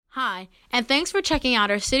Hi, and thanks for checking out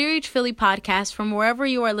our City Reach Philly podcast from wherever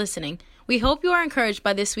you are listening. We hope you are encouraged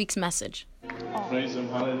by this week's message. Praise Him,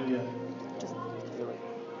 hallelujah.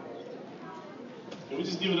 Can we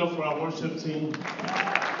just give it up for our worship team?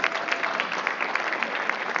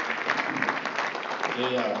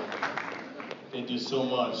 They do so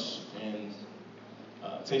much and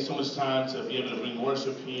take so much time to be able to bring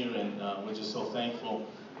worship here, and we're just so thankful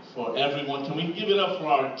for everyone. Can we give it up for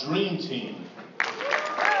our dream team?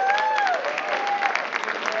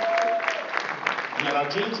 And our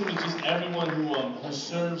dream team is just everyone who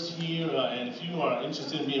serves here, and if you are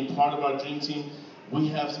interested in being part of our dream team, we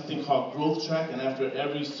have something called Growth Track, and after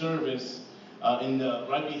every service,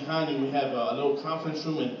 right behind you, we have a little conference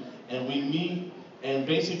room, and we meet, and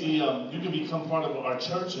basically you can become part of our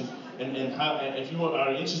church, and if you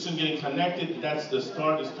are interested in getting connected, that's the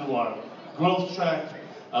start, is through our Growth Track.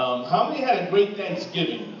 How many had a great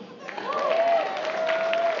Thanksgiving?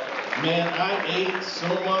 Man, I ate so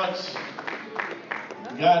much.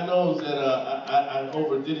 God knows that I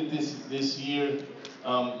overdid it this year.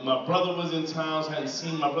 My brother was in town,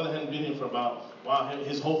 my brother hadn't been here for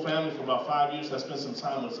his whole family for about 5 years. So I spent some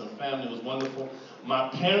time with some family. It was wonderful. My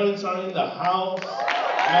parents are in the house.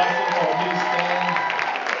 Massive, so please stand.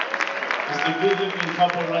 It's the good-looking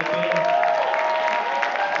couple right there.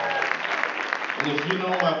 And if you know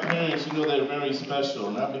my parents, you know they're very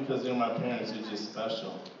special. Not because they're my parents, they're just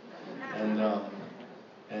special.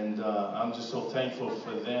 And I'm just so thankful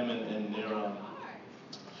for them and their,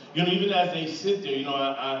 even as they sit there,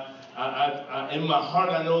 I in my heart,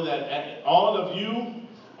 I know that all of you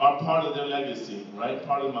are part of their legacy, right?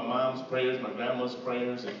 Part of my mom's prayers, my grandma's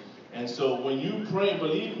prayers. And so when you pray,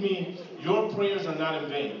 believe me, your prayers are not in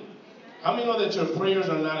vain. How many know that your prayers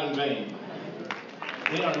are not in vain?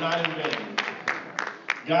 They are not in vain.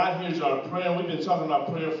 God hears our prayer. We've been talking about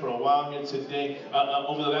prayer for a while here today,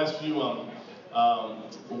 over the last few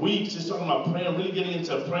weeks, just talking about prayer, really getting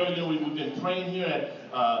into prayer. We've been praying here at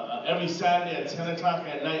every Saturday at 10 o'clock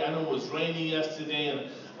at night. I know it was rainy yesterday, and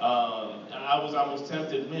I was almost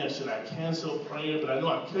tempted, man, should I cancel prayer? But I know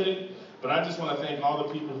I couldn't. But I just want to thank all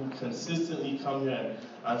the people who consistently come here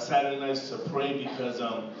on Saturday nights to pray, because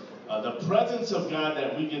the presence of God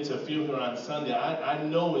that we get to feel here on Sunday, I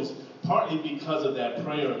know is partly because of that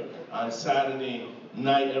prayer on Saturday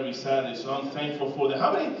night, every Saturday. So I'm thankful for that.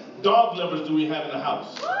 How many dog lovers do we have in the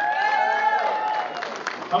house?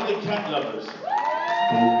 How many cat lovers?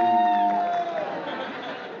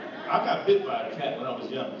 I got bit by a cat when I was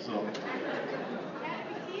young, so.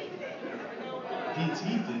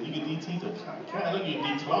 De-teethed it? You can de-teeth a cat? Look, you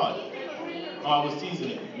can declawed it. Oh, I was teasing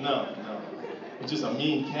it. No. It's just a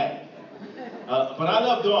mean cat. But I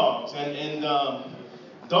love dogs, and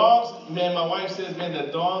dogs, man, my wife says, man,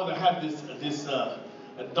 the dogs, I have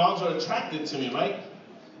dogs are attracted to me, right?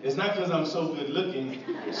 It's not because I'm so good looking,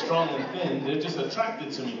 strong and thin. They're just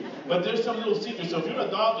attracted to me. But there's some little secrets. So if you're a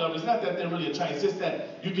dog lover, it's not that they're really attracted. It's just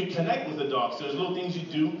that you can connect with the dog. So there's little things you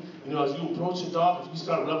do. As you approach a dog, if you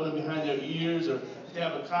start rubbing them behind their ears, or if they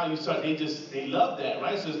have a collar, they love that,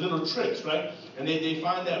 right? So there's little tricks, right? And they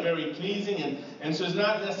find that very pleasing. And so it's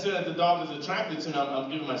not necessarily that the dog is attracted to me. I'm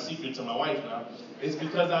giving my secret to my wife now. It's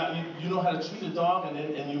because you know how to treat a dog,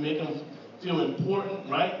 and you make them feel important,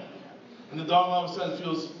 right? And the dog all of a sudden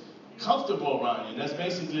feels comfortable around you. That's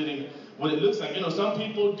basically what it looks like. Some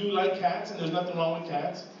people do like cats, and there's nothing wrong with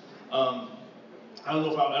cats. I don't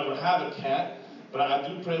know if I'll ever have a cat, but I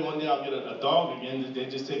do pray one day I'll get a dog again. They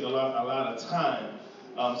just take a lot of time.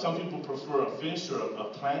 Some people prefer a fish or a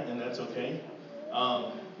plant, and that's okay.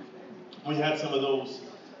 We had some of those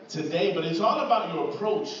today, but it's all about your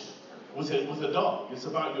approach with a dog. It's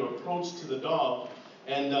about your approach to the dog.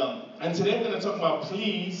 And today we're going to talk about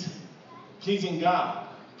pleasing God.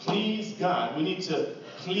 Please God. We need to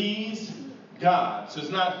please God. So it's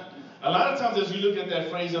not, a lot of times as you look at that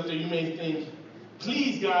phrase up there, you may think,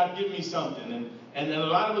 please God, give me something. And a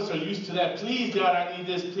lot of us are used to that. Please God, I need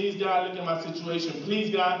this. Please God, look at my situation. Please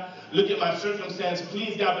God, look at my circumstance.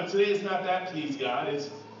 Please God. But today it's not that please God. It's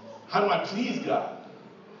how do I please God?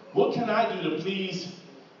 What can I do to please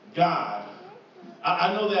God?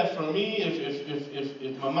 I know that for me,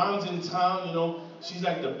 if my mom's in town, she's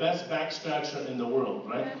like the best back scratcher in the world,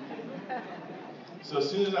 right? So as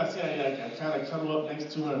soon as I see her, I kind of cuddle up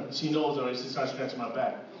next to her. She knows already. She starts scratching my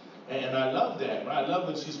back. And I love that, right? I love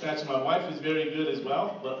when she's scratching. My wife is very good as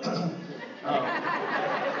well, but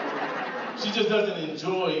she just doesn't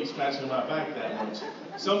enjoy scratching my back that much.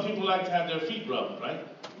 Some people like to have their feet rubbed, right?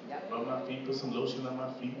 Rub my feet, put some lotion on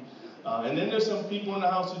my feet. And then there's some people in the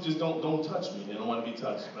house who just don't touch me. They don't want to be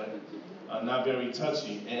touched, right? Not very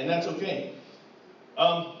touchy, and that's okay.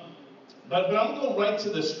 But I'm going to go right to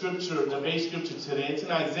the scripture, the base scripture today. It's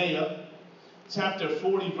in Isaiah chapter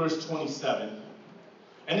 40, verse 27.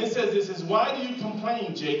 And it says, this is, why do you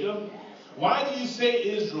complain, Jacob? Why do you say,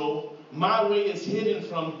 Israel, my way is hidden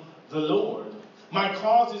from the Lord? My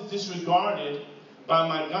cause is disregarded by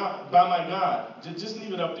my God. Just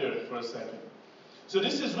leave it up there for a second. So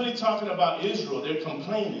this is really talking about Israel. They're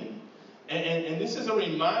complaining. And this is a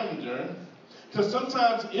reminder, because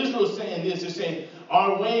sometimes Israel's saying this. They're saying,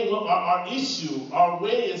 our issue, our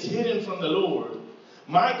way is hidden from the Lord.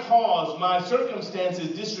 My cause, my circumstance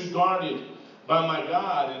is disregarded by my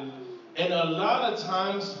God. And a lot of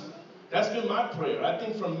times, that's been my prayer. I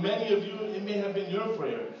think for many of you, it may have been your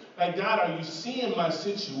prayer. Like, God, are you seeing my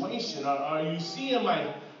situation? Are you seeing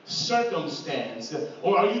my circumstance?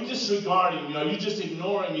 Or are you disregarding me? Are you just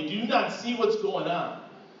ignoring me? Do you not see what's going on?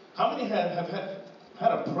 How many have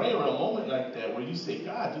had a prayer or a moment like that where you say,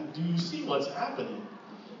 God, do you see what's happening?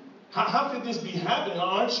 How could this be happening?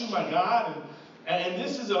 Aren't you my God? And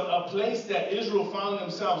this is a place that Israel found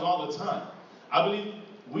themselves all the time. I believe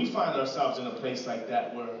we find ourselves in a place like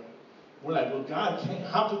that where we're like, well, God,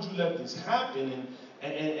 how could you let this happen?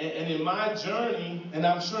 And in my journey, and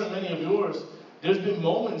I'm sure in many of yours, there's been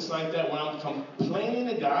moments like that where I'm complaining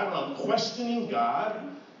to God, or I'm questioning God.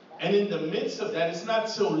 And in the midst of that, it's not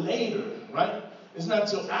till later, right? It's not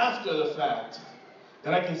till after the fact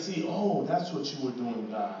that I can see, oh, that's what you were doing,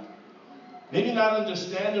 God. Maybe not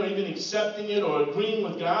understanding or even accepting it or agreeing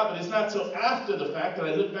with God, but it's not till after the fact that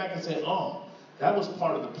I look back and say, oh, that was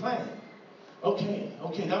part of the plan. Okay,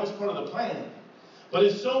 that was part of the plan. But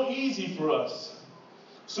it's so easy for us,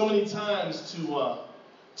 so many times,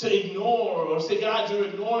 to ignore or say, God, you're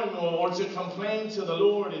ignoring me, or to complain to the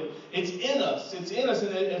Lord. And it's in us. It's in us.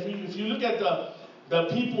 And if you look at the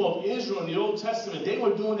people of Israel in the Old Testament, they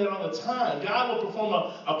were doing that all the time. God would perform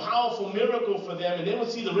a powerful miracle for them, and they would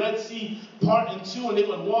see the Red Sea part in two, and they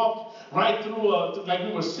would walk right through, like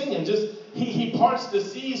we were singing. Just he parts the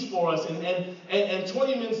seas for us, and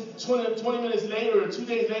 20 minutes later, or 2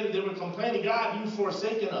 days later, they were complaining, God, you've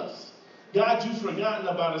forsaken us. God, you've forgotten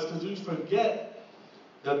about us, because we forget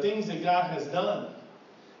the things that God has done.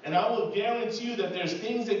 And I will guarantee you that there's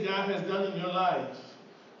things that God has done in your life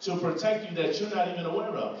to protect you that you're not even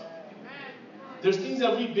aware of. There's things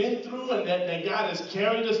that we've been through and that God has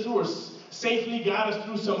carried us through, or safely got us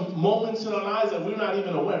through some moments in our lives that we're not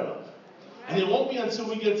even aware of. And it won't be until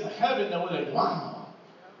we get to heaven that we're like, wow,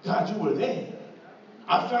 God, you were there.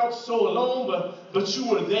 I felt so alone, but you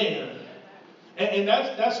were there. And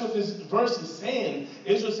that's what this verse is saying.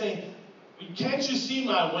 Israel's saying, can't you see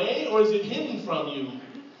my way, or is it hidden from you?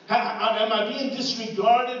 Am I being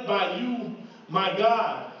disregarded by you, my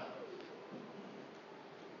God?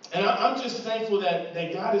 And I'm just thankful that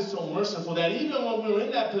God is so merciful, that even when we're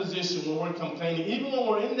in that position when we're complaining, even when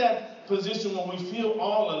we're in that position when we feel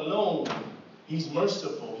all alone, He's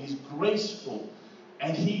merciful, He's graceful,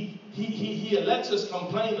 and He lets us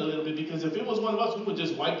complain a little bit, because if it was one of us, we would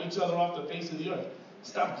just wipe each other off the face of the earth.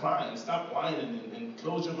 Stop crying, stop whining, and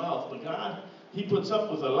close your mouth. But God, He puts up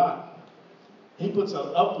with a lot. He puts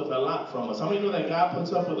up with a lot from us. How many know that God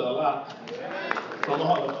puts up with a lot from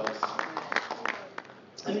all of us?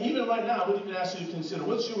 And even right now, I would even ask you to consider,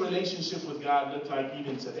 what's your relationship with God look like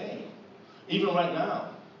even today? Even right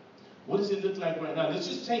now. What does it look like right now? Let's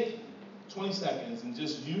just take 20 seconds and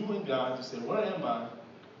just you and God just say, where am I?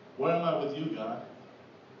 Where am I with you, God?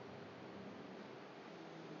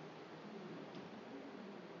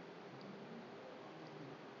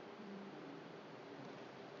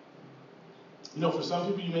 You know, for some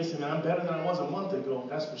people you may say, man, I'm better than I was a month ago,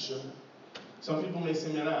 that's for sure. Some people may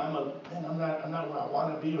say, man, I'm not where I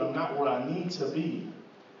want to be, or I'm not where I need to be.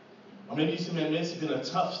 Or maybe you say, man, it's been a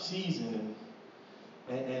tough season,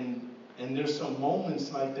 and there's some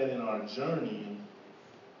moments like that in our journey.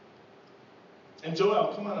 And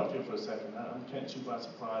Joel, come on up here for a second. I can't you by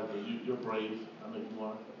surprise, but you're brave. I know you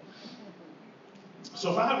are.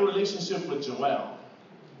 So if I have a relationship with Joel,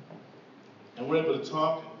 and we're able to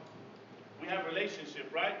talk, we have a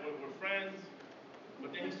relationship, right? We're friends,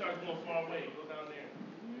 but then he starts going far away. Go down there.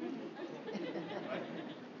 Right?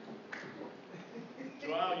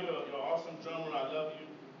 Joel, you're an awesome drummer. I love you.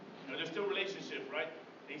 You know, there's still a relationship, right?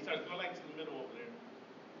 And he starts going like to the middle over there.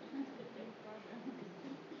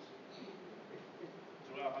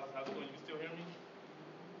 Joel, how's it going? You can still hear me?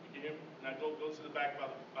 You can hear me? Now go to the back by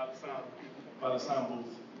the sound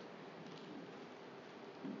booth.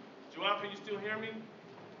 Joel, can you still hear me?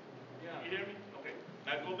 Yeah. You hear me? Okay.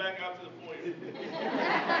 Now go back out to the foyer. You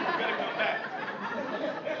better come back.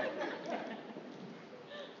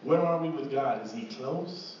 Where are we with God? Is He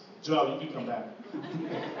close? Joel, you can come back.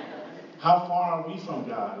 How far are we from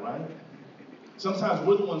God, right? Sometimes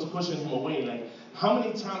we're the ones pushing him away. Like, how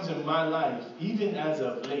many times in my life, even as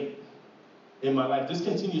of late in my life, this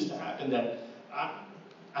continues to happen, that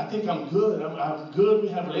I think I'm good. I'm good. We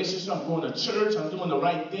have relationships. I'm going to church. I'm doing the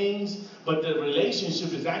right things. But the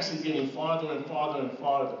relationship is actually getting farther and farther and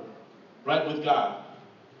farther, right, with God.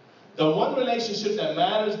 The one relationship that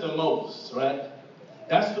matters the most, right,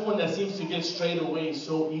 that's the one that seems to get strayed away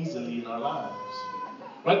so easily in our lives.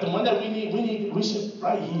 Right? The one that we should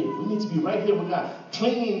right here. We need to be right here with God,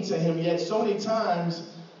 clinging to him, yet so many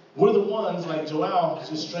times we're the ones, like Joel,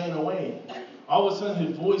 just straying away. All of a sudden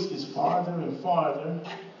his voice gets farther and farther,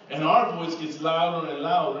 and our voice gets louder and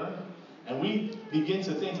louder, and we begin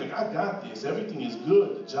to think, like, I got this. Everything is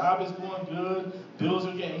good. The job is going good. Bills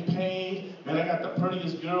are getting paid. Man, I got the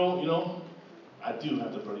prettiest girl, you know. I do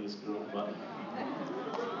have the prettiest girl, but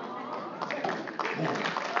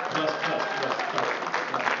plus.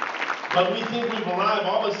 But we think we've arrived.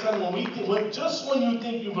 All of a sudden, just when you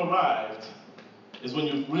think you've arrived, is when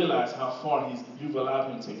you realize how far you've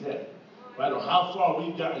allowed him to get, right? Or how far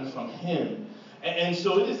we've gotten from him. And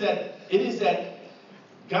so it is that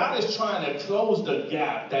God is trying to close the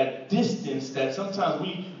gap, that distance that sometimes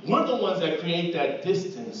we're the ones that create that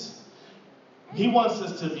distance. He wants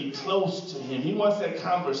us to be close to him. He wants that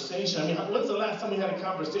conversation. I mean, when's the last time we had a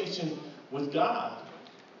conversation with God?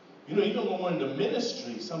 You know, even when we're in the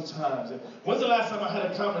ministry sometimes. When's the last time I had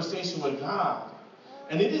a conversation with God?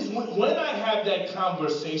 And it is when I have that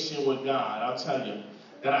conversation with God, I'll tell you,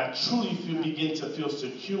 that I truly begin to feel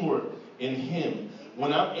secure in him.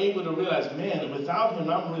 When I'm able to realize, man, without him,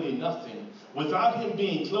 I'm really nothing. Without him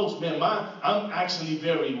being close, man, I'm actually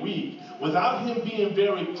very weak. Without him being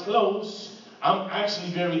very close, I'm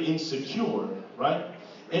actually very insecure, right?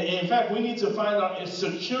 And in fact, we need to find our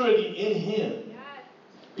security in him.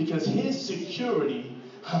 Because his security,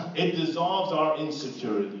 it dissolves our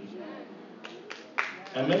insecurity.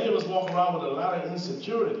 And many of us walk around with a lot of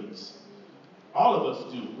insecurities. All of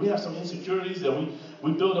us do. We have some insecurities that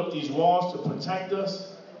we build up these walls to protect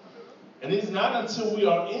us. And it's not until we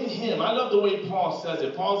are in him. I love the way Paul says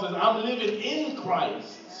it. Paul says, I'm living in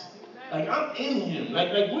Christ. Like, I'm in him.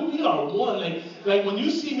 Like we are one. Like when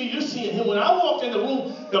you see me, you're seeing him. When I walked in the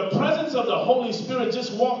room, the presence of the Holy Spirit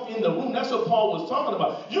just walked in the room. That's what Paul was talking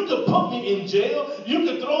about. You could put me in jail. You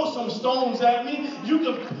could throw some stones at me. You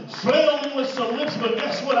could flail me with some whips. But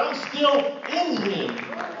guess what? I'm still in him.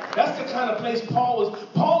 That's the kind of place Paul was.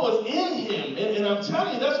 Paul was in him. And I'm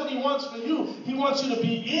telling you, that's what he wants for you. He wants you to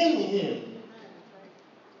be in him.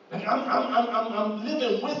 Like, I'm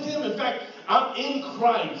living with him. In fact, I'm in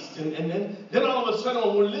Christ. And then all of a sudden,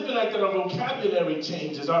 when we're living like that, our vocabulary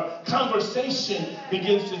changes. Our conversation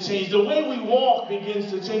begins to change. The way we walk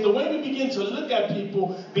begins to change. The way we begin to look at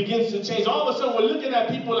people begins to change. All of a sudden, we're looking at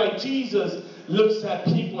people like Jesus looks at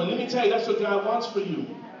people. And let me tell you, that's what God wants for you.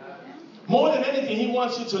 More than anything, he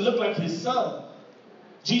wants you to look like his son.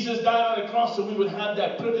 Jesus died on the cross so we would have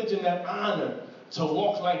that privilege and that honor to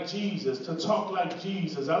walk like Jesus, to talk like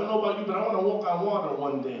Jesus. I don't know about you, but I want to walk on water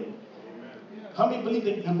one day. How many believe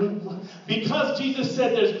that? Because Jesus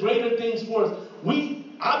said there's greater things for us,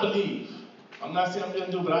 I believe. I'm not saying I'm going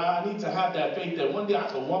to do, but I need to have that faith that one day I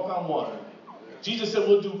can walk on water. Jesus said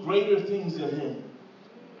we'll do greater things than him.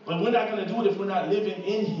 But we're not going to do it if we're not living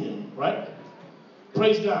in him, right?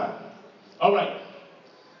 Praise God. All right.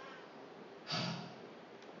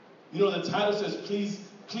 You know, the title says, please,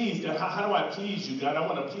 how do I please you, God? I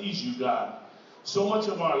want to please you, God. So much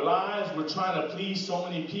of our lives, we're trying to please so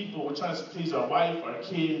many people. We're trying to please our wife, our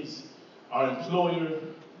kids, our employer,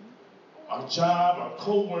 our job, our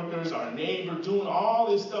co-workers, our neighbor, doing all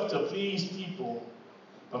this stuff to please people.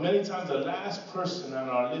 But many times the last person on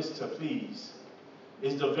our list to please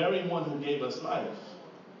is the very one who gave us life.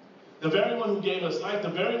 The very one who gave us life, the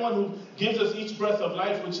very one who gives us each breath of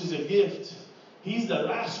life, which is a gift. He's the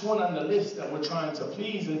last one on the list that we're trying to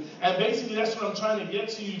please. And basically that's what I'm trying to get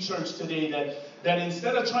to you, church, today, that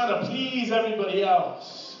instead of trying to please everybody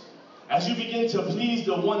else, as you begin to please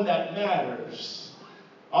the one that matters,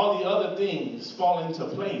 all the other things fall into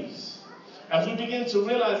place. As we begin to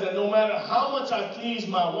realize that no matter how much I please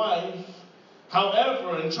my wife,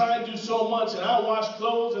 however, and try and do so much, and I'll wash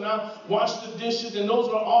clothes, and I'll wash the dishes, and those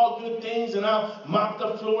are all good things, and I'll mop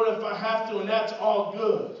the floor if I have to, and that's all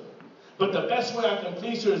good. But the best way I can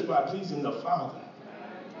please her is by pleasing the Father.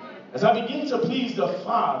 As I begin to please the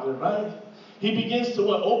Father, right? He begins to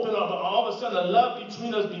open up, all of a sudden the love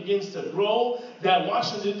between us begins to grow. That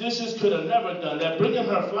washing the dishes could have never done. That bringing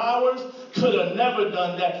her flowers could have never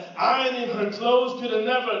done. That ironing her clothes could have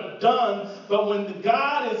never done. But when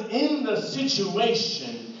God is in the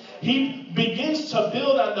situation, he begins to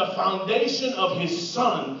build on the foundation of his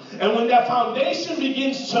son. And when that foundation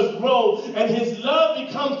begins to grow and his love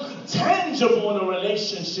becomes tangible in a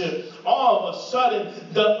relationship, all of a sudden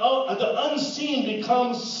the unseen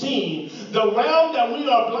becomes seen. The realm that we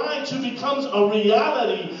are blind to becomes a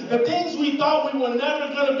reality. The things we thought we were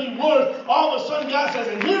never going to be worth, all of a sudden God says,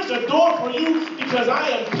 and here's a door for you because I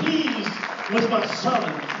am pleased with my son.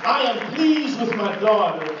 I am pleased with my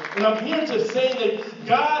daughter. And I'm here to say that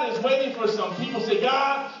God is waiting for some people. Say,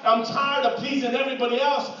 God, I'm tired of pleasing everybody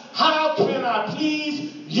else. How can I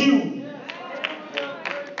please you?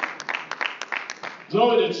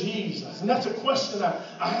 Glory to Jesus. And that's a question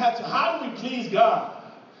I had to. How do we please God?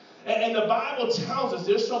 And the Bible tells us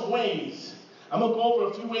there's some ways. I'm going to go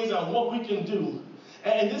over a few ways on what we can do.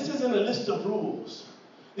 And this isn't a list of rules.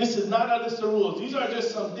 This is not a list of rules. These are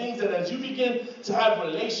just some things that as you begin to have a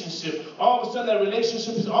relationship, all of a sudden that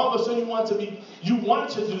relationship is all of a sudden you want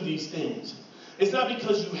to do these things. It's not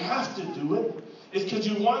because you have to do it. It's because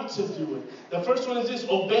you want to do it. The first one is this: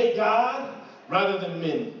 obey God rather than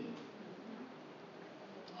men.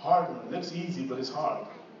 Hard one. It looks easy, but it's hard.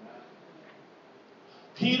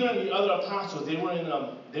 Peter and the other apostles, they were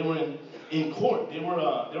in court. They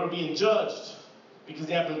were being judged because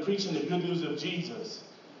they had been preaching the good news of Jesus.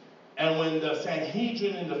 And when the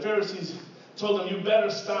Sanhedrin and the Pharisees told them, you better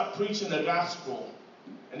stop preaching the gospel.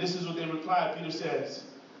 And this is what they replied. Peter says,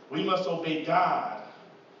 we must obey God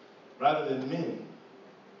rather than men.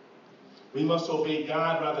 We must obey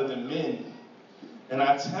God rather than men. And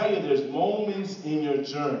I tell you, there's moments in your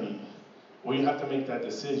journey where you have to make that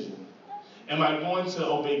decision. Am I going to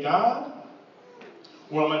obey God,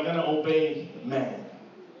 or am I going to obey man?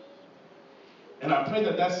 And I pray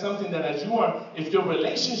that that's something that as you are, if your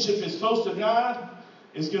relationship is close to God,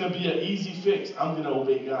 it's going to be an easy fix. I'm going to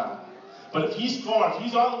obey God. But if he's far, if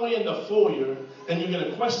he's all the way in the foyer, then you're going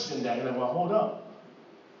to question that. You're like, well, hold up.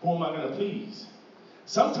 Who am I going to please?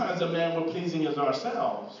 Sometimes the man we're pleasing is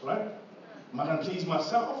ourselves, right? Am I going to please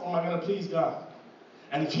myself, or am I going to please God?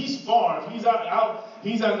 And if he's far, if he's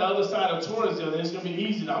he's on the other side of Torresdale, then it's going to be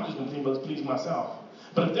easy. I'm just going to please myself.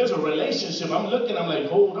 But if there's a relationship, I'm looking, I'm like,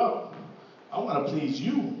 hold up. I want to please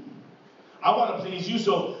you. I want to please you.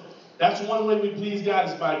 So that's one way we please God,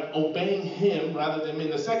 is by obeying him rather than men.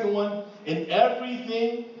 The second one, in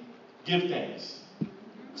everything, give thanks.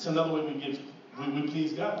 It's another way we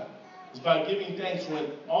please God. It's by giving thanks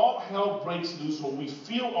when all hell breaks loose, when we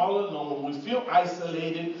feel all alone, when we feel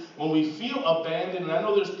isolated, when we feel abandoned. And I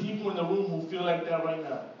know there's people in the room who feel like that right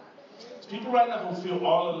now. There's people right now who feel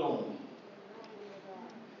all alone.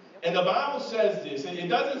 And the Bible says this, and it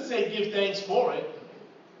doesn't say give thanks for it,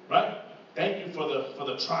 right? Thank you for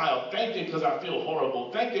the trial. Thank you because I feel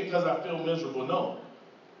horrible. Thank you because I feel miserable. No.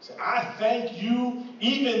 Say, I thank you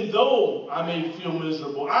even though I may feel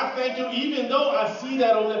miserable. I thank you even though I see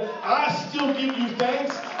that over there. I still give you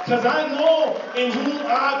thanks because I know in whom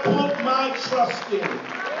I put my trust in.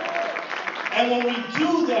 And when we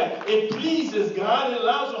do that, it pleases God. It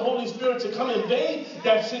allows the Holy Spirit to come invade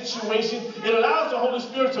that situation. It allows the Holy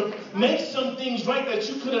Spirit to make some things right that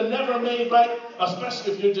you could have never made right,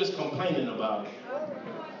 especially if you're just complaining about it.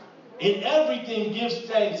 In everything, gives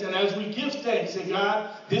thanks. And as we give thanks, say, God,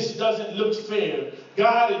 this doesn't look fair.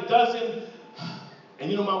 God, it doesn't.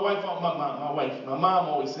 And you know, my mom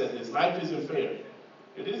always said this: life isn't fair.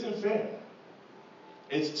 It isn't fair.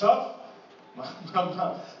 It's tough. My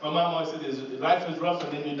mom always said this: life is rough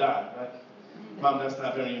and then you die, right? Mom, that's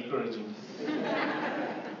not very encouraging.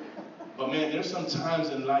 But man, there's some times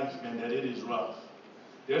in life, man, that it is rough.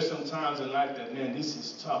 There's some times in life that, man, this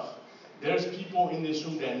is tough. There's people in this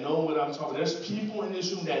room that know what I'm talking about. There's people in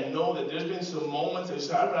this room that know that there's been some moments that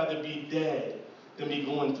say, I'd rather be dead than be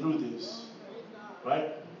going through this,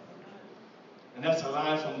 right? And that's a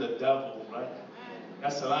lie from the devil, right?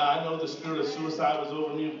 That's a lie. I know the spirit of suicide was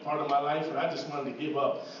over me part of my life, and I just wanted to give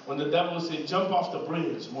up. When the devil would say, jump off the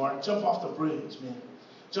bridge, Mark. Jump off the bridge, man.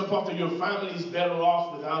 Jump off your family's better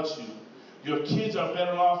off without you. Your kids are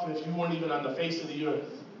better off if you weren't even on the face of the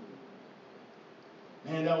earth.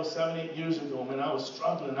 Man, that was 7, 8 years ago, man. I was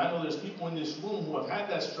struggling. I know there's people in this room who have had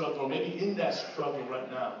that struggle, or maybe in that struggle right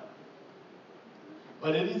now.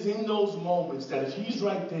 But it is in those moments that if he's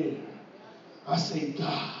right there, I say,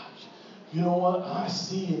 God, you know what? I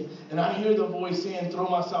see it. And I hear the voice saying, throw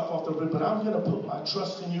myself off the bridge, but I'm going to put my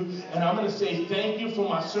trust in you. And I'm going to say, thank you for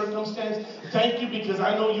my circumstance. Thank you because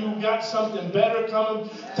I know you got something better coming.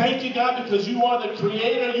 Thank you, God, because you are the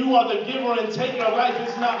creator. You are the giver and taker of life.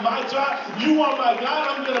 It's not my job. You are my God.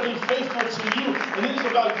 I'm going to be faithful to you. And it is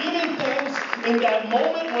about giving thanks in that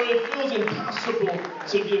moment where it feels impossible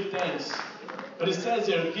to give thanks. But it says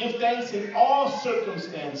there, give thanks in all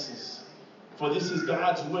circumstances, for this is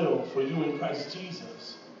God's will for you in Christ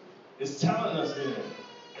Jesus. It's telling us there.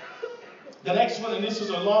 The next one, and this is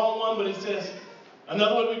a long one, but it says,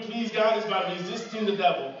 another way we please God is by resisting the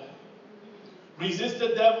devil. Resist the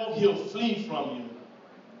devil, he'll flee from you.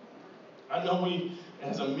 I know we,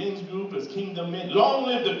 as a men's group, as kingdom men, long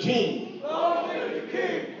live the king. Long live the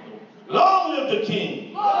king. Long live the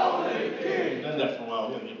king. Long live the king. We've done that for a while.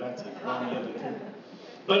 We're going to get back to it. Long live the king.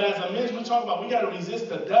 But as a men's, we talk about we got to resist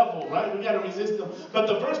the devil, right? We got to resist him. But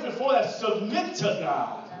the verse before that, submit to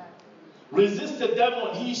God. Resist the devil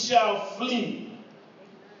and he shall flee.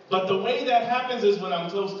 But the way that happens is when I'm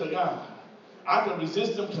close to God. I can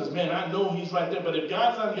resist him because, man, I know he's right there. But if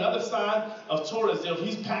God's on the other side of Taurus, if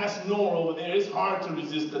he's past Nor over there, it's hard to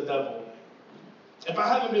resist the devil. If I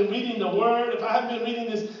haven't been reading the word, if I haven't been reading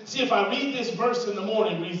this, see, if I read this verse in the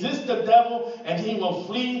morning, resist the devil and he will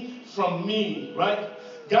flee from me, right?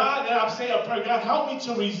 God, and I'm saying a prayer, God, help me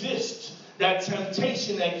to resist that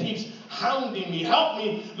temptation that keeps hounding me. Help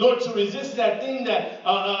me, Lord, to resist that thing that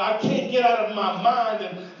I can't get out of my mind.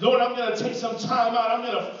 And Lord, I'm going to take some time out. I'm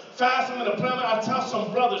going to fast. I'm going to pray. I tell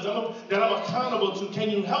some brothers that I'm accountable to. Can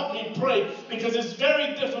you help me pray? Because it's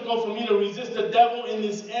very difficult for me to resist the devil in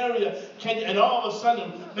this area. And all of a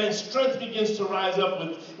sudden, man, strength begins to rise up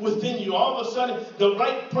within you. All of a sudden, the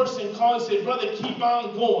right person calls and says, brother, keep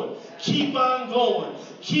on going. Keep on going.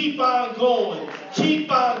 Keep on going.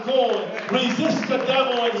 Keep on going. Resist the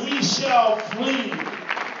devil and he shall flee.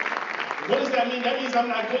 What does that mean? That means I'm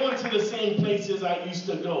not going to the same places I used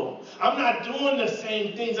to go. I'm not doing the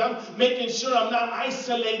same things. I'm making sure I'm not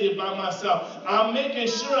isolated by myself. I'm making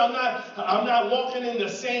sure I'm not walking in the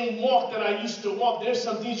same walk that I used to walk. There's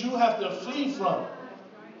some things you have to flee from.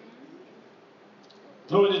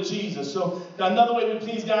 Glory to Jesus. So another way we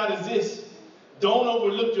please God is this. Don't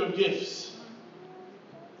overlook your gifts.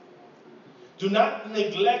 Do not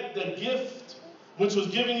neglect the gift which was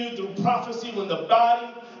given you through prophecy when the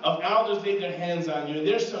body of elders laid their hands on you. And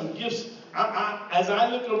there's some gifts. As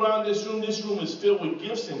I look around this room is filled with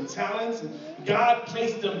gifts and talents. And God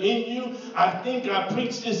placed them in you. I think I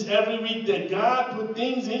preach this every week that God put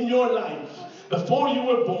things in your life before you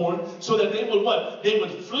were born so that they would what? They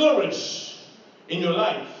would flourish in your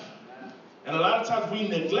life. And a lot of times we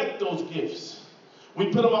neglect those gifts. We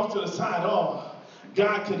put them off to the side. Oh,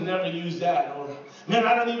 God could never use that. Or, man,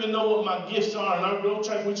 I don't even know what my gifts are. In our Growth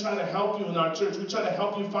Track, we try to help you in our church. We try to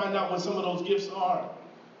help you find out what some of those gifts are.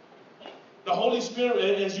 The Holy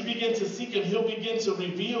Spirit, as you begin to seek Him, He'll begin to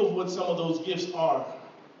reveal what some of those gifts are.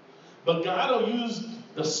 But God will use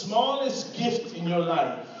the smallest gift in your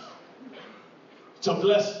life to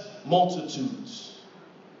bless multitudes.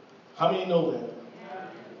 How many know that?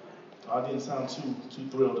 I didn't sound too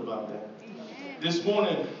thrilled about that. This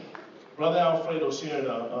morning, Brother Alfredo shared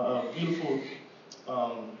a beautiful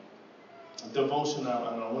devotion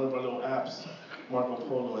on one of our little apps, Marco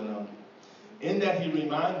Polo. And in that, he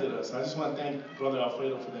reminded us, I just want to thank Brother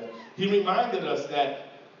Alfredo for that. He reminded us that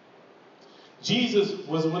Jesus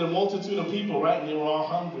was with a multitude of people, right? And they were all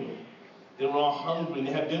hungry. They were all hungry. And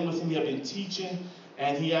they had been with him. He had been teaching.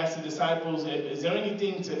 And he asked the disciples, is there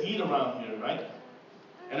anything to eat around here, right?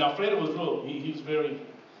 And Alfredo was real. He was very...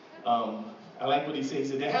 I like what he said. He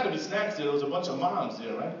said, there had to be snacks there. There was a bunch of moms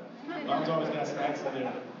there, right? Moms always got snacks in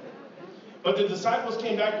there. But the disciples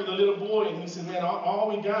came back with a little boy, and he said, man,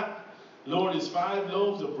 all we got, Lord, is 5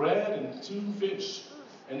 loaves of bread and 2 fish.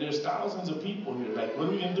 And there's thousands of people here. Like, what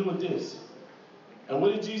are we going to do with this? And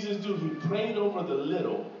what did Jesus do? He prayed over the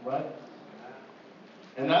little, right?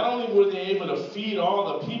 And not only were they able to feed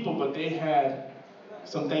all the people, but they had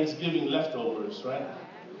some Thanksgiving leftovers, right?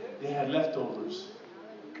 They had leftovers.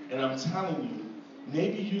 And I'm telling you,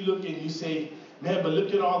 maybe you look and you say, man, but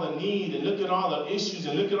look at all the need and look at all the issues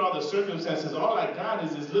and look at all the circumstances. All I got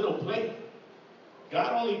is this little plate. You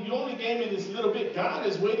only gave me this little bit. God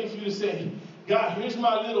is waiting for you to say, God, here's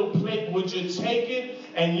my little plate. Would you take it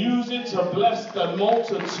and use it to bless the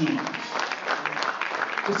multitudes?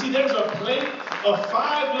 You see, there's a plate of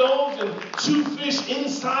 5 loaves and 2 fish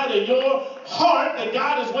inside of your heart that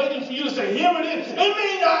God is waiting for you to say, here it is. It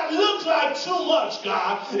may not look like too much,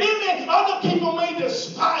 God. Other people may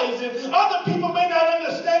despise it. Other people may not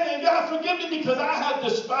understand it. And God, forgive me because I have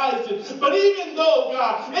despised it. But even though,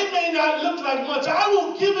 God, it may not look like much, I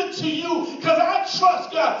will give it to you because I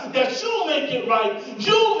trust, God, that you'll make it right.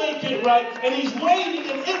 You'll make it right. And He's waiting,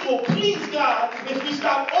 and it will please God if we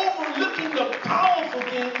stop overlooking the powerful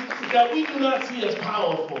things that we do not see as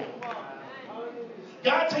powerful.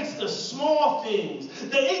 God takes the small things,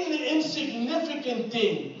 the insignificant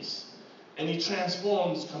things, and He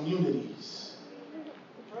transforms communities.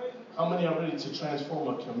 How many are ready to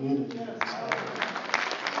transform a community in this way?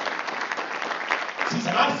 See,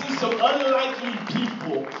 I see some unlikely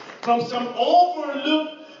people from some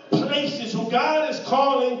overlooked places who God is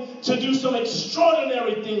calling to do some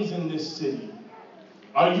extraordinary things in this city.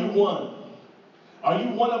 Are you one? Are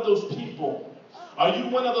you one of those people? Are you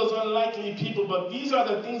one of those unlikely people? But these are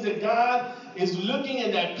the things that God is looking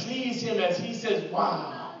and that please him as he says,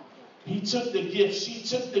 wow, he took the gift, she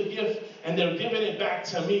took the gift, and they're giving it back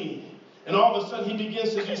to me. And all of a sudden he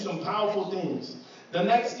begins to do some powerful things. The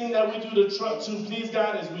next thing that we do to please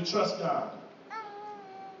God is we trust God.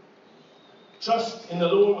 Trust in the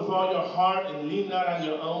Lord with all your heart and lean not on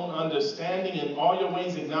your own understanding. In all your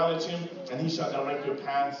ways acknowledge him, and he shall direct your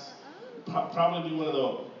paths. Probably one of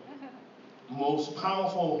the most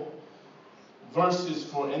powerful verses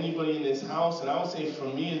for anybody in this house. And I would say for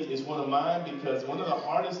me, it's one of mine, because one of the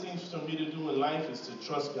hardest things for me to do in life is to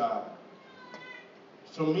trust God.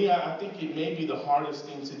 For me, I think it may be the hardest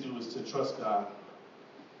thing to do is to trust God.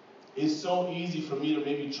 It's so easy for me to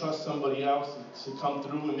maybe trust somebody else to come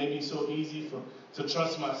through, and maybe so easy to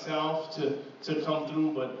trust myself to come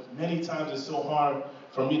through, but many times it's so hard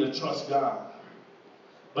for me to trust God.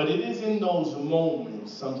 But it is in those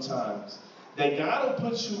moments sometimes that God will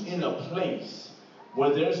put you in a place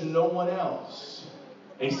where there's no one else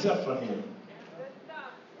except for him.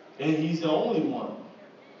 And he's the only one.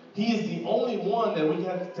 He is the only one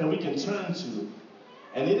that we can turn to.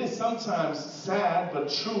 And it is sometimes sad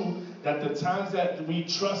but true that the times that we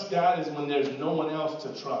trust God is when there's no one else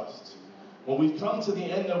to trust. When we've come to the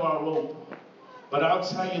end of our rope. But I'll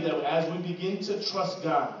tell you that as we begin to trust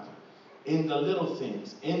God in the little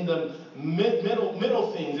things, in the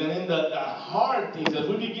middle things, and in the hard things, as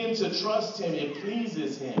we begin to trust him, it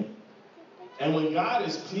pleases him. And when God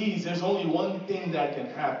is pleased, there's only one thing that can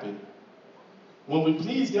happen. When we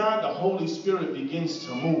please God, the Holy Spirit begins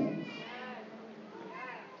to move.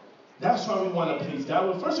 That's why we want to please God.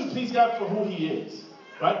 Well, first we please God for who he is,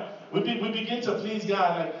 right? We begin to please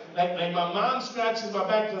God. Like my mom scratches my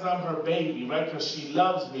back because I'm her baby, right? Because she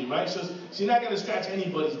loves me, right? She's not going to scratch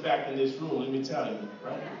anybody's back in this room, let me tell you,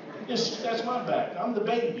 right? Just scratch my back. I'm the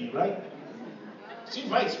baby, right? She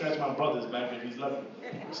might scratch my brother's back if he's lucky.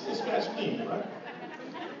 She didn't scratch me, right?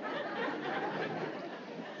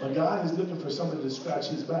 But God is looking for somebody to scratch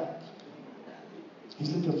his back. He's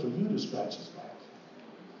looking for you to scratch his back.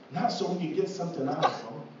 Not so we can get something out of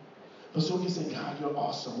him, but so we can say, God, you're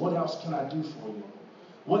awesome. What else can I do for you?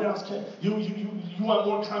 What else can you want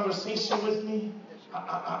more conversation with me?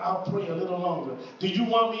 I'll pray a little longer. Do you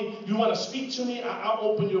want to speak to me? I'll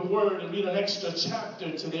open your word and read an extra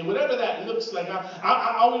chapter today. Whatever that looks like.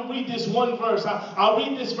 I'll read this one verse. I'll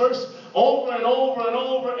read this verse over and over and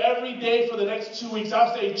over every day for the next 2 weeks.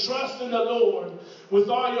 I'll say, trust in the Lord with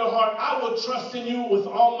all your heart. I will trust in you with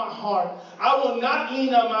all my heart. I will not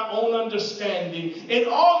lean on my own understanding. In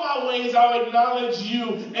all my ways I'll acknowledge you,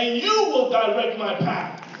 and you will direct my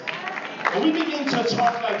path. When we begin to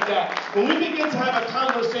talk like that, when we begin to have a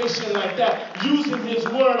conversation like that, using his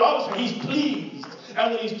word, all of a sudden he's pleased.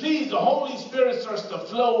 And when he's pleased, the Holy Spirit starts to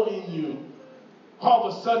flow in you. All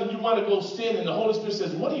of a sudden you want to go sin, and the Holy Spirit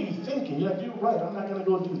says, what are you thinking? You're like, you're right, I'm not going to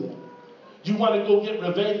go do that. You want to go get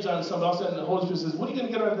revenge on somebody, all of a sudden the Holy Spirit says, what are you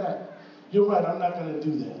going to get out of that? You're right, I'm not going to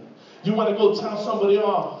do that. You want to go tell somebody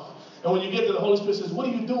off, and when you get there, the Holy Spirit says, what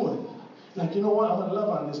are you doing? You're like, you know what, I'm going to love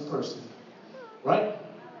on this person. Right?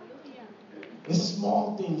 It's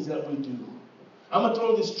small things that we do. I'm going to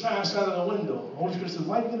throw this trash out of the window. The Holy Spirit says,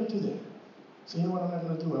 why are you going to do that? So you know what I'm not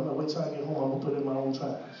going to do? I'm going to wait till I get home. I'm going to put it in my own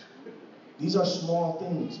trash. These are small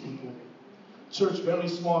things, people. Church, very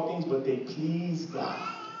small things, but they please God.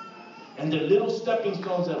 And they're little stepping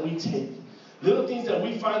stones that we take. Little things that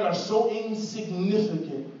we find are so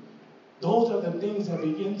insignificant. Those are the things that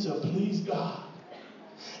begin to please God.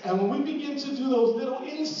 And when we begin to do those little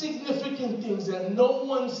insignificant things that no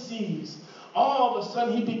one sees, all of a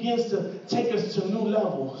sudden he begins to take us to new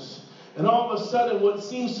levels. And all of a sudden what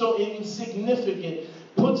seems so insignificant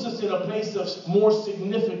puts us in a place of more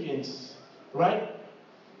significance. Right?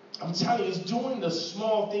 I'm telling you, it's doing the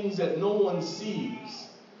small things that no one sees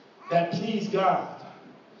that please God.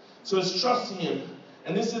 So it's trusting him.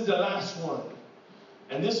 And this is the last one.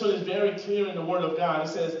 And this one is very clear in the Word of God. It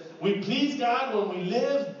says, we please God when we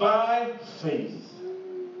live by faith.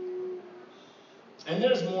 And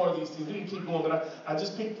there's more of these things. We can keep going, but I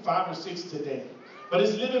just picked 5 or 6 today. But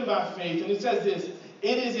it's living by faith. And it says this,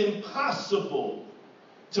 it is impossible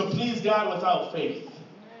to please God without faith.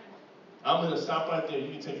 I'm going to stop right there.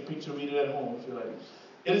 You can take a picture, read it at home if you like.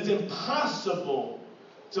 It is impossible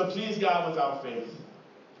to please God without faith.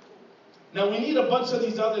 Now, we need a bunch of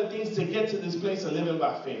these other things to get to this place of living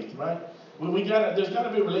by faith, right? There's got to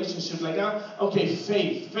be a relationship. Like,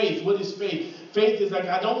 faith. What is faith? Faith is like,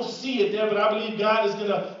 I don't see it there, but I believe God is going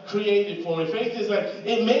to create it for me. Faith is like,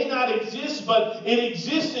 it may not exist, but it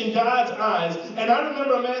exists in God's eyes. And I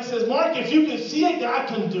remember a man says, Mark, if you can see it, God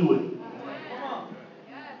can do it.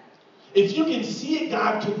 If you can see it,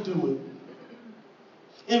 God can do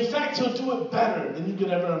it. In fact, he'll do it better than you could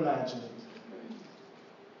ever imagine it.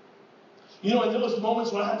 You know, and there was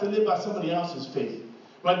moments where I had to live by somebody else's faith.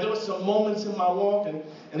 Right? There were some moments in my walk, and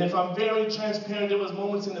if I'm very transparent, there was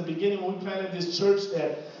moments in the beginning when we planted this church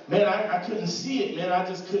that, man, I couldn't see it, man. I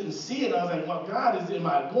just couldn't see it. I was like, well, God, am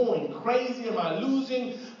I going crazy? Am I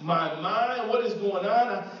losing my mind? What is going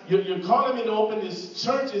on? You're calling me to open this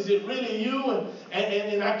church. Is it really you?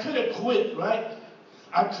 And I could have quit, right?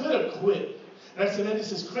 I could have quit. And I said, man,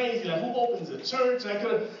 this is crazy. Like, who opens a church? And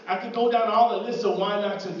I could go down all the list of why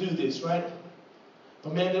not to do this, right?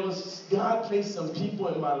 But man, God placed some people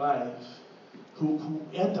in my life who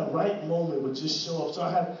at the right moment would just show up. So I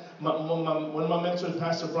had one of my mentors,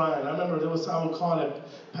 Pastor Brian. I remember there was time I would call it,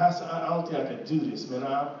 Pastor, I don't think I could do this, man.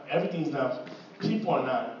 People are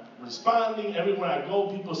not responding. Everywhere I go,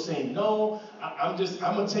 people say no. I'm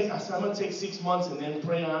gonna take 6 months and then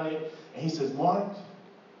pray on it. And he says, Mark,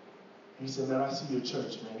 he said, man, I see your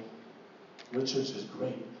church, man. Your church is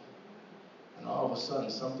great. And all of a sudden,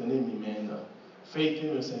 something in me, man, faith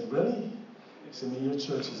in me said, really? He said, man, your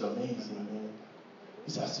church is amazing, man.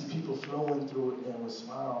 He said, I see people flowing through it, man, with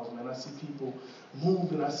smiles, man. I see people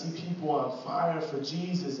moving. I see people on fire for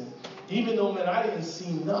Jesus. And even though, man, I didn't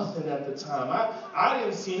see nothing at the time. I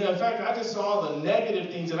didn't see nothing. In fact, I just saw all the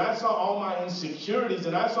negative things, and I saw all my insecurities,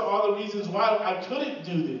 and I saw all the reasons why I couldn't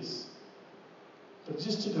do this. But it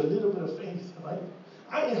just took a little bit of faith, right?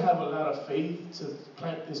 I didn't have a lot of faith to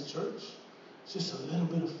plant this church. It's just a little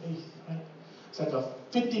bit of faith, right? It's like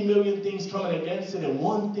 50 million things coming against it, and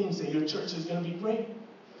one thing said, your church is going to be great.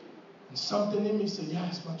 And something in me said,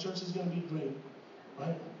 yes, my church is going to be great,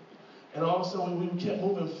 right? And all of a sudden, we kept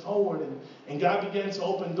moving forward, and God began to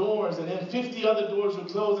open doors, and then 50 other doors were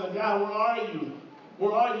closed. And God, where are you?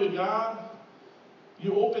 Where are you, God?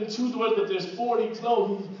 You opened 2 doors, but there's 40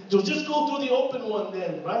 closed. So just go through the open one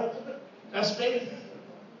then, right? That's faith.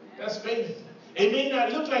 That's faith. It may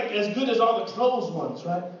not look like as good as all the closed ones,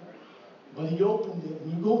 right? But he opened it,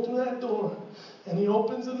 and you go through that door, and he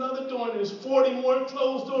opens another door, and there's 40 more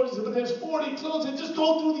closed doors, but there's 40 closed, and just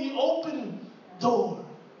go through the open door.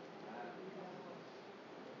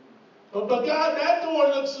 But God, that door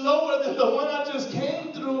looks lower than the one I just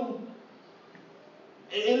came through.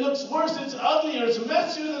 It looks worse, it's uglier, it's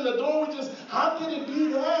messier than the door we just, how can it be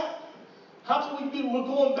that? How can we're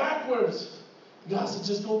going backwards? God said,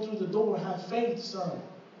 just go through the door, have faith, son.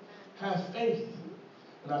 Have faith.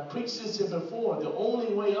 And I preached this here before. The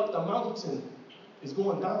only way up the mountain is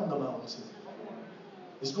going down the mountain.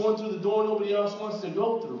 It's going through the door nobody else wants to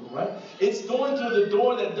go through, right? It's going through the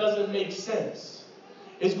door that doesn't make sense.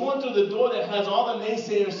 It's going through the door that has all the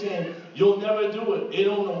naysayers saying, you'll never do it. They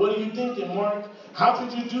don't know. What are you thinking, Mark? How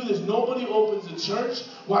could you do this? Nobody opens a church.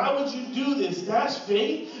 Why would you do this? That's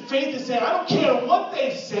faith. Faith is saying, I don't care what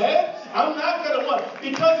they said. I'm not going to what?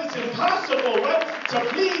 Because it's impossible, right? To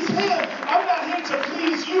please him. I'm not here to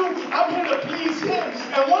please you. I'm here to please him.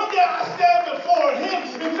 And one day I stand before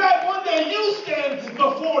him. In fact, one day you stand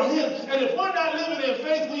before him. And if we're not living in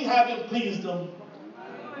faith, we haven't pleased him.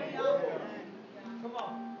 Come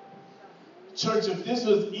on. Church, if this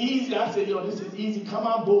was easy, I said, this is easy. Come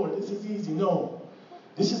on board. This is easy. No.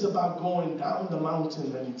 This is about going down the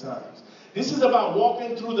mountain many times. This is about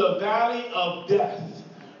walking through the valley of death.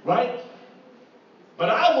 Right? But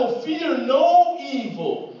I will fear no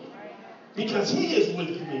evil because he is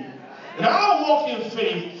with me. And I'll walk in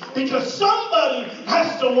faith because somebody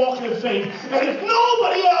has to walk in faith. And if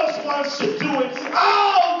nobody else wants to do it,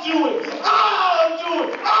 I'll do it. I'll do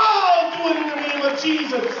it. I'll do it in the name of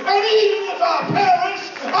Jesus. And even if I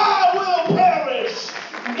perish, I will perish.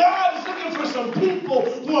 God is looking for some people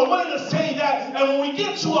who are willing to say that. And when we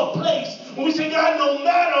get to a place when we say, God, no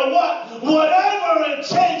matter what, whatever it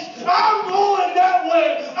takes, I'm going that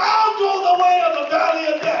way. I'll go the way of the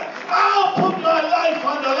valley of death. I'll put my life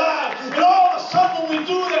on the line. And all of a sudden when we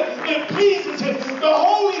do that, it pleases him. The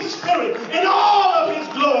Holy Spirit in all of his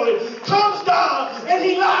glory comes down and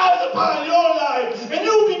he lies upon your life. And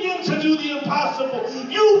you begin to do the impossible.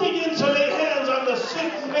 You begin to lay hands on the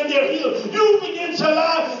sick and they're healed. You begin to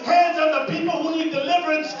lay hands on the people who need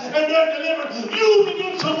deliverance and they're delivered. You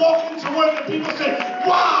begin to walk into work and people say,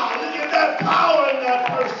 wow, look at that power in that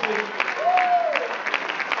person.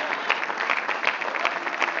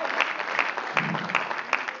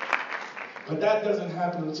 But that doesn't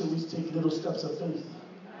happen until we take little steps of faith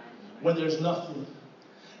where there's nothing.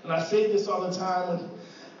 And I say this all the time when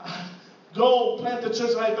I go plant the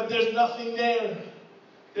church, right? But there's nothing there.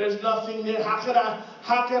 There's nothing there. How could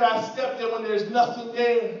I step there when there's nothing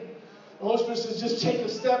there? The Holy Spirit says, just take a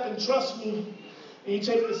step and trust me. And you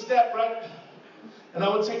take the step, right? And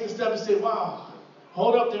I would take the step and say, wow,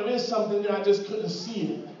 hold up, there is something there. I just couldn't see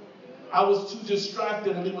it. I was too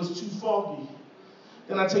distracted and it was too foggy.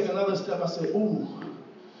 Then I take another step. I say, ooh,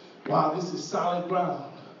 wow, this is solid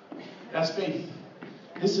ground. That's faith.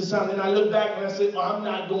 This is something. And I look back and I say, well, I'm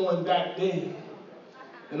not going back there.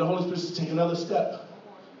 And the Holy Spirit says, take another step.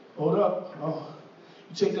 Hold up. Oh,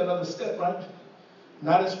 you take that other step, right?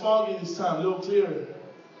 Not as foggy this time, a little clearer.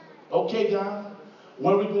 Okay, God,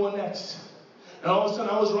 where are we going next? And all of a sudden,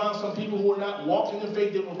 I was around some people who were not walking in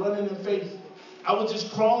faith. They were running in faith. I was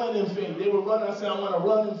just crawling in faith. They were running. I said, I want to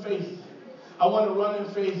run in faith. I want to run in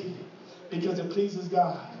faith because it pleases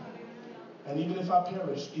God. And even if I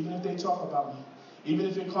perish, even if they talk about me, even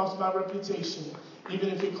if it costs my reputation, even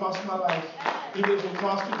if it costs my life, even if it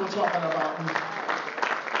costs people talking about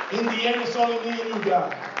me, in the end, it's only me and you,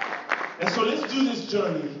 God. And so let's do this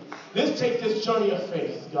journey. Let's take this journey of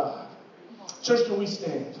faith, God. Church, can we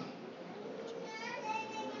stand?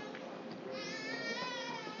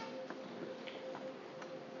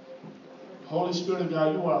 Holy Spirit of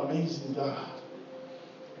God, you are amazing, God.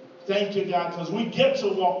 Thank you, God, because we get to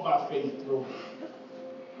walk by faith, Lord.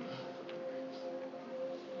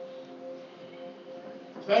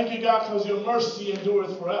 Thank you, God, because your mercy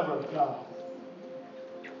endureth forever, God.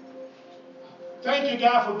 Thank you,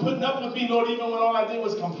 God, for putting up with me, Lord, even when all I did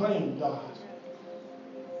was complain, God.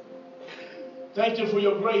 Thank you for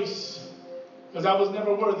your grace, because I was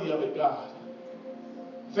never worthy of it, God.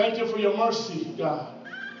 Thank you for your mercy, God.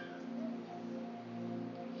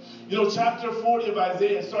 You know, chapter 40 of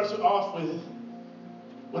Isaiah starts off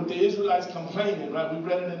with the Israelites complaining, right? We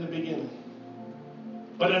read it in the beginning.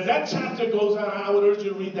 But as that chapter goes on, I would urge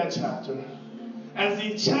you to read that chapter. As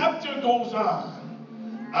the chapter goes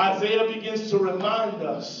on, Isaiah begins to remind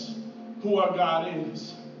us who our God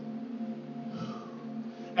is.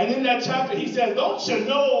 And in that chapter, he says, don't you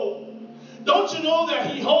know that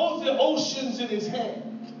he holds the oceans in his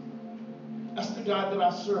hand? That's the God that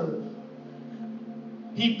I serve.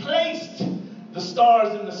 He placed the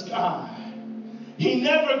stars in the sky. He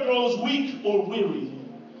never grows weak or weary.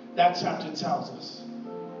 That chapter tells us.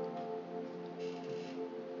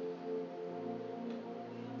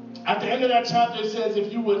 At the end of that chapter, it says,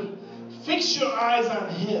 if you would fix your eyes on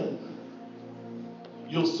him,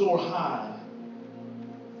 you'll soar high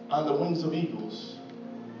on the wings of eagles.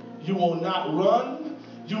 You will not run.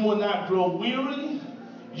 You will not grow weary.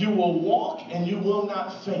 You will walk and you will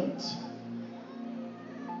not faint.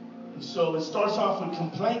 And so it starts off with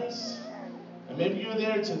complaints. And maybe you're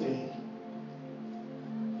there today.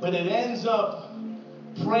 But it ends up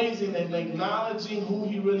praising and acknowledging who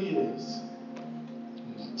he really is.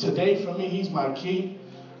 Today for me, he's my king.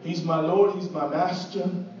 He's my Lord. He's my master.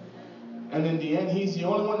 And in the end, he's the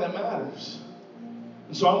only one that matters.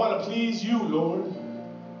 And so I want to please you, Lord.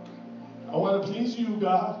 I want to please you,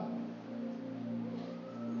 God.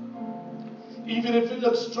 Even if it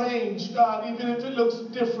looks strange, God. Even if it looks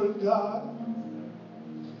different, God.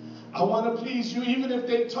 I want to please you, even if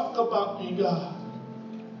they talk about me, God.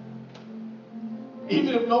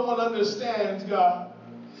 Even if no one understands, God.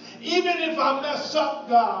 Even if I mess up,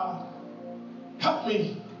 God. Help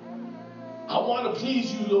me. I want to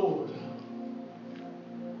please you, Lord.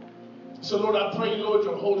 So, Lord, I pray, Lord,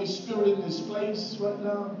 your Holy Spirit in this place right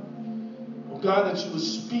now. Oh, God, that you would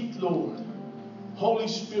speak, Lord. Holy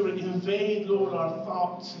Spirit, invade, Lord, our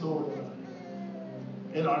thoughts, Lord,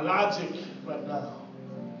 and our logic right now.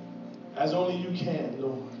 As only you can,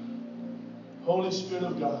 Lord. Holy Spirit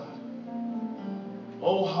of God.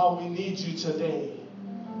 Oh, how we need you today.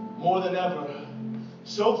 More than ever.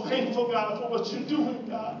 So thankful, God, for what you're doing,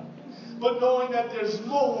 God. But knowing that there's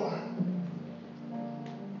more.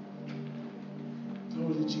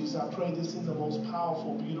 Glory to Jesus. I pray this in the most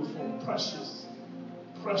powerful, beautiful, precious,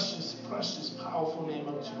 precious, precious, powerful name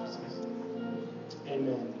of Jesus.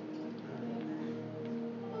 Amen.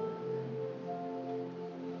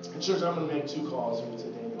 Church, I'm going to make two calls here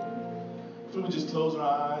today. If we would just close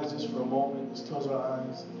our eyes just for a moment. Just close our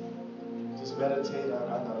eyes. Just meditate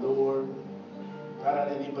on the Lord. Not on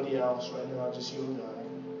anybody else right now. Just you and God.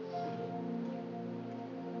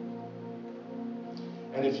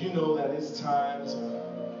 And if you know that it's time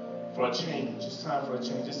for a change. It's time for a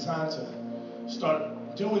change. It's time to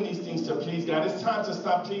start doing these things to please God. It's time to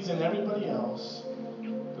stop pleasing everybody else.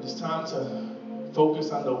 But it's time to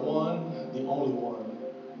focus on the one, the only one.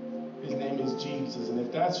 His name is Jesus. And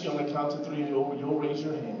if that's you, I'm going to count to 3 and you'll raise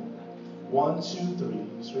your hand. 1, 2, 3.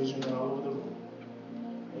 Just raise your hand all over the room.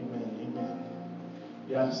 Amen. Amen.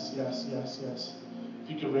 Yes, yes, yes, yes.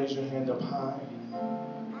 If you could raise your hand up high.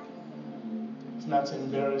 It's not to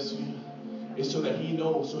embarrass you. It's so that he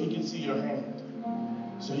knows, so he can see your hand.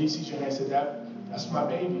 So he sees your hand and says, that's my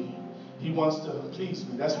baby. He wants to please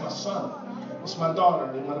me. That's my son. That's my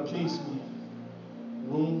daughter. They want to please me.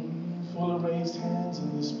 Room full of raised hands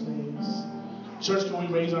in this place. Church, can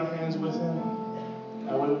we raise our hands with him?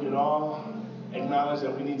 That way we can all acknowledge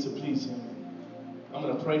that we need to please him. I'm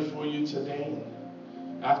going to pray for you today.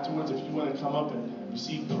 Afterwards, if you want to come up and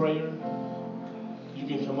receive prayer, you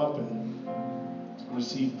can come up and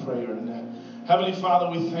receive prayer. And Heavenly Father,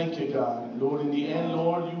 we thank you, God. Lord, in the end,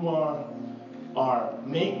 Lord, you are our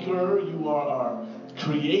maker. You are our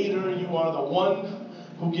creator. You are the one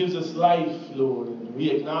who gives us life, Lord. And we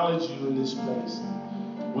acknowledge you in this place.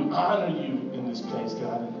 We honor you in this place,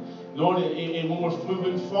 God. And Lord, and when we're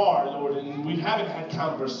moving far, Lord, and we haven't had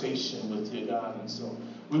conversation with you, God. And so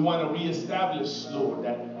we want to reestablish, Lord,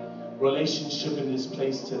 that relationship in this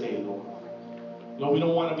place today, Lord. Lord, we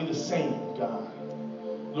don't want to be the same, God.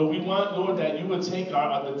 Lord, we want, Lord, that you would take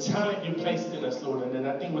the talent you placed in us, Lord, and then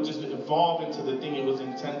that thing would just evolve into the thing it was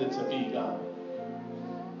intended to be, God.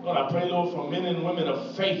 Lord, I pray, Lord, for men and women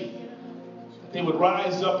of faith, that they would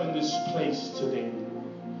rise up in this place today,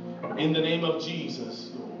 in the name of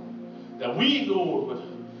Jesus, Lord. That we, Lord,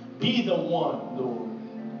 would be the one, Lord,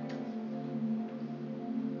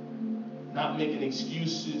 not making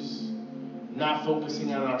excuses, not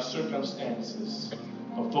focusing on our circumstances,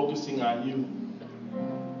 but focusing on you.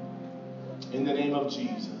 In the name of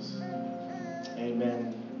Jesus.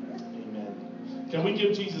 Amen. Amen. Can we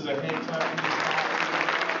give Jesus a hand clap?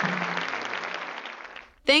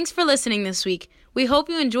 Thanks for listening this week. We hope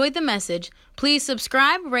you enjoyed the message. Please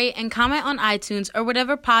subscribe, rate, and comment on iTunes or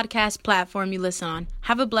whatever podcast platform you listen on.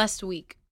 Have a blessed week.